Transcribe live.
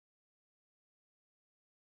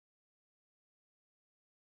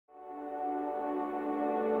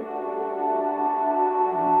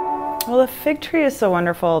Well, the fig tree is so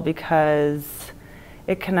wonderful because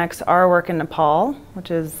it connects our work in Nepal,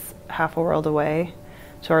 which is half a world away,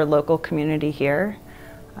 to our local community here.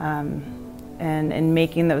 And in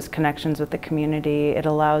making those connections with the community, it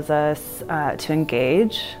allows us to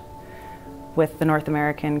engage with the North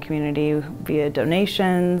American community via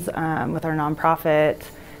donations, with our nonprofit.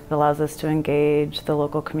 It allows us to engage the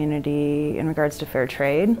local community in regards to fair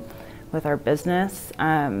trade with our business.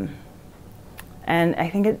 And I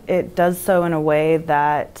think it does so in a way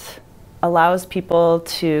that allows people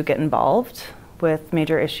to get involved with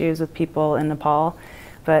major issues with people in Nepal,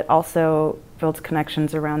 but also builds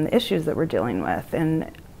connections around the issues that we're dealing with,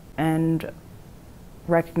 and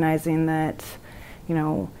recognizing that, you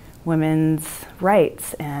know, women's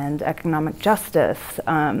rights and economic justice,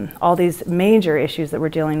 all these major issues that we're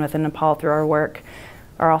dealing with in Nepal through our work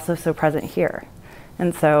are also so present here.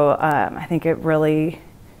 And so I think it really,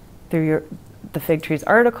 through the Fig Tree's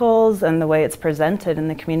articles and the way it's presented in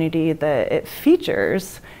the community that it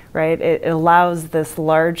features, right, it allows this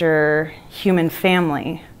larger human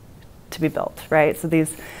family to be built, right? So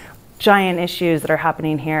these giant issues that are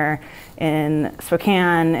happening here in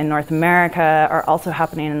Spokane, in North America, are also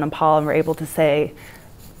happening in Nepal, and we're able to say,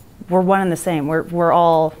 we're one and the same. We're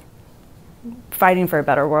all fighting for a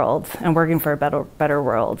better world and working for a better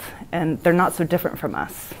world, and they're not so different from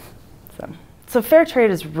us. So fair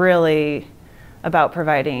trade is really about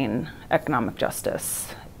providing economic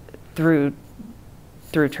justice through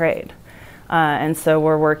trade. And so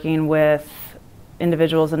we're working with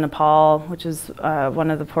individuals in Nepal, which is one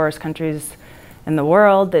of the poorest countries in the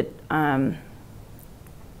world, that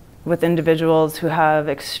with individuals who have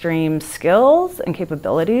extreme skills and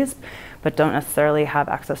capabilities, but don't necessarily have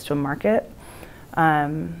access to a market.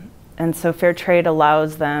 And so fair trade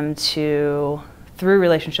allows them to, through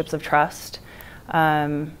relationships of trust,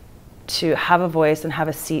 to have a voice and have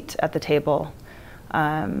a seat at the table,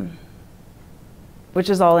 which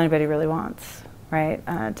is all anybody really wants, right?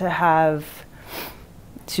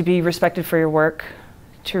 To be respected for your work,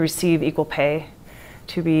 to receive equal pay,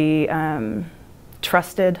 to be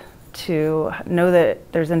trusted, to know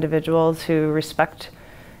that there's individuals who respect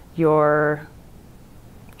your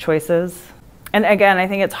choices. And again, I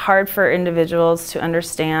think it's hard for individuals to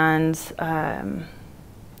understand,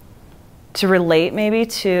 to relate maybe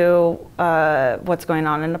to what's going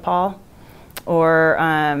on in Nepal, or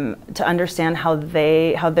to understand how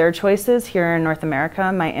their choices here in North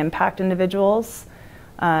America might impact individuals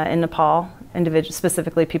in Nepal,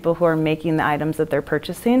 specifically people who are making the items that they're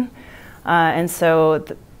purchasing. And so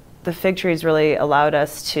the Fig Trees really allowed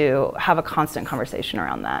us to have a constant conversation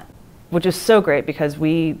around that, which is so great because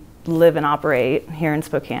we live and operate here in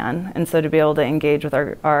Spokane. And so to be able to engage with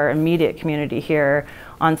our immediate community here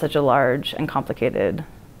on such a large and complicated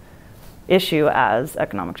issue as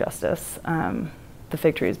economic justice, the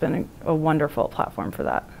Fig Tree has been a wonderful platform for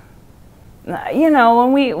that. You know,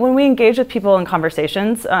 when we engage with people in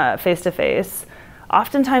conversations face to face,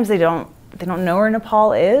 oftentimes they don't know where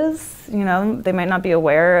Nepal is. You know, they might not be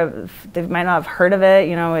aware of, they might not have heard of it.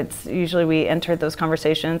 You know, it's usually we enter those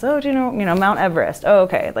conversations. Oh, do you know Mount Everest? Oh,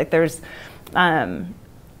 okay. Like there's, they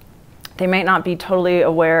might not be totally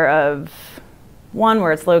aware of, one,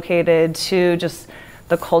 where it's located, two, just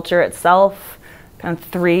the culture itself, and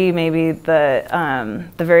three, maybe the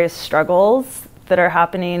various struggles that are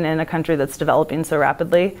happening in a country that's developing so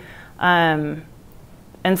rapidly. And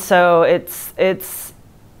so it's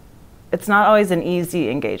not always an easy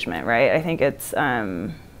engagement, right? I think it's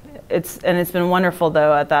been wonderful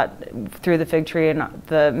though through the Fig Tree and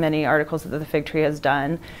the many articles that the Fig Tree has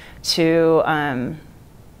done to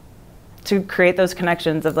create those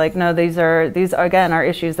connections of like, no, these again are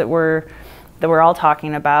issues that we're all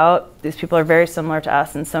talking about. These people are very similar to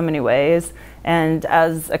us in so many ways, and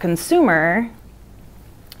as a consumer,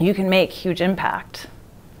 you can make huge impact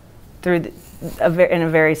in a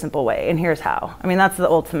very simple way, and here's how. I mean, that's the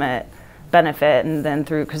ultimate benefit, and then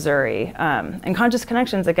through Kazuri. And Conscious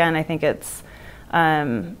Connections, again, I think it's,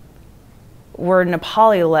 we're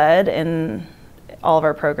Nepali-led in all of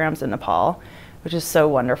our programs in Nepal, which is so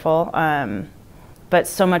wonderful. But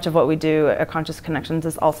so much of what we do at Conscious Connections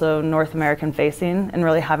is also North American facing, and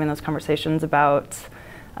really having those conversations about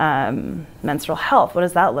menstrual health. What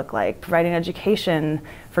does that look like? Providing education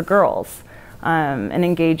for girls, and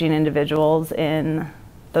engaging individuals in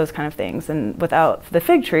those kind of things. And without the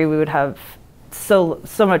Fig Tree, we would have so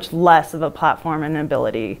much less of a platform and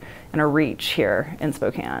ability and a reach here in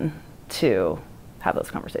Spokane to have those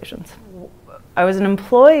conversations. I was an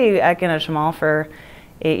employee at Ganesh Shamal for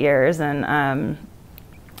 8 years, and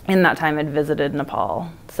in that time I'd visited Nepal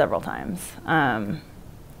several times.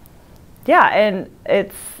 Yeah, and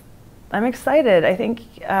I'm excited. I think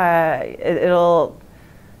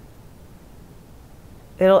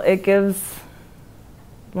it gives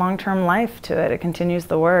long-term life to it. It continues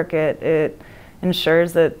the work. It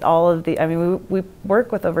ensures that all of the, I mean, we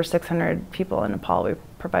work with over 600 people in Nepal. We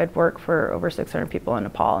provide work for over 600 people in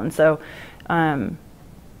Nepal. And so, you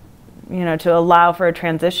know, to allow for a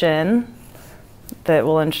transition that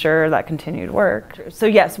will ensure that continued work. So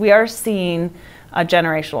yes, we are seeing a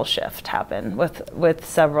generational shift happen with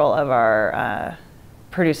several of our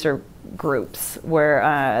producer groups,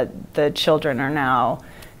 where the children are now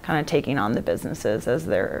kind of taking on the businesses as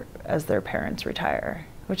their parents retire,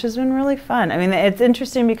 which has been really fun. I mean, it's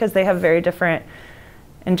interesting because they have very different,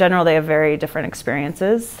 in general, they have very different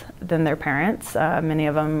experiences than their parents. Many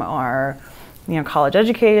of them are, you know, college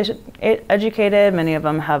educated. Many of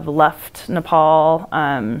them have left Nepal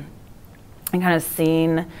and kind of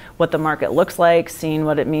seen what the market looks like, seeing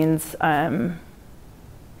what it means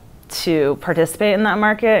to participate in that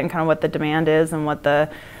market, and kind of what the demand is and what the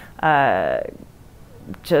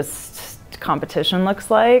just competition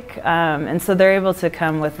looks like. And so they're able to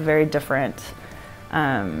come with very different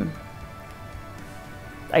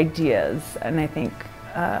ideas, and I think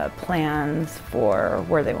plans for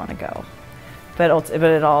where they want to go. But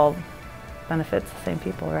it all benefits the same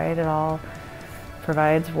people, right? It all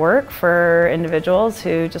provides work for individuals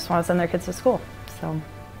who just want to send their kids to school. So,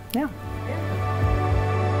 yeah.